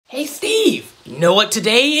Hey Steve, you know what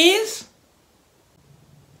today is?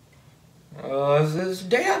 It's the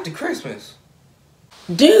day after Christmas.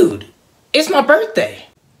 Dude, it's my birthday.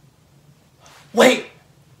 Wait,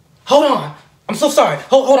 hold on. I'm so sorry.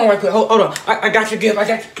 Hold on right quick. Hold on. I got your gift. I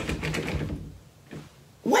got you.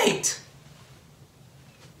 Wait.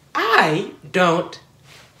 I don't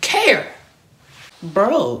care.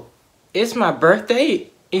 Bro, it's my birthday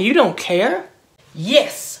and you don't care?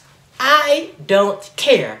 Yes, I don't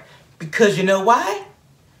care. Because you know why?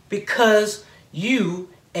 Because you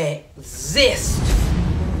exist.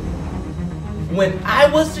 When I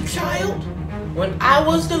was the child, when I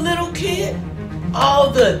was the little kid, all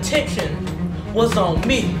the attention was on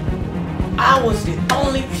me. I was the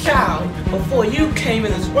only child before you came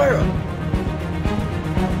in this world.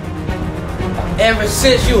 Ever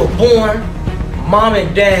since you were born, Mom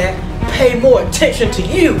and Dad pay more attention to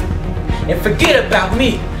you and forget about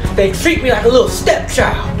me. They treat me like a little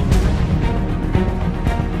stepchild.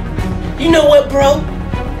 You know what, bro?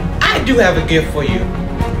 I do have a gift for you.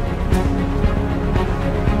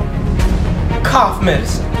 Cough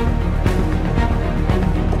medicine.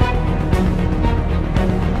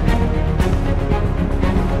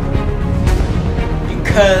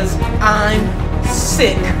 Because I'm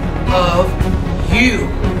sick of you.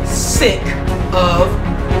 Sick of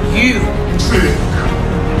you. Sick of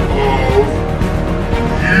you.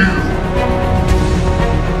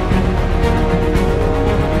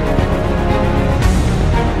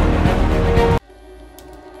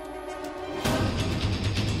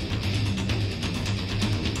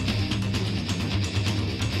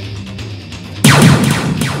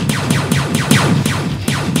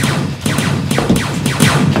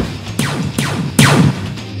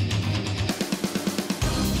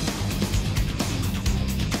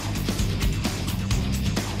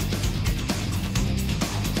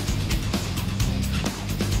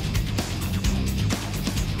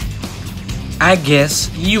 I guess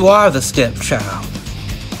you are the stepchild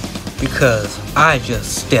because I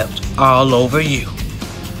just stepped all over you.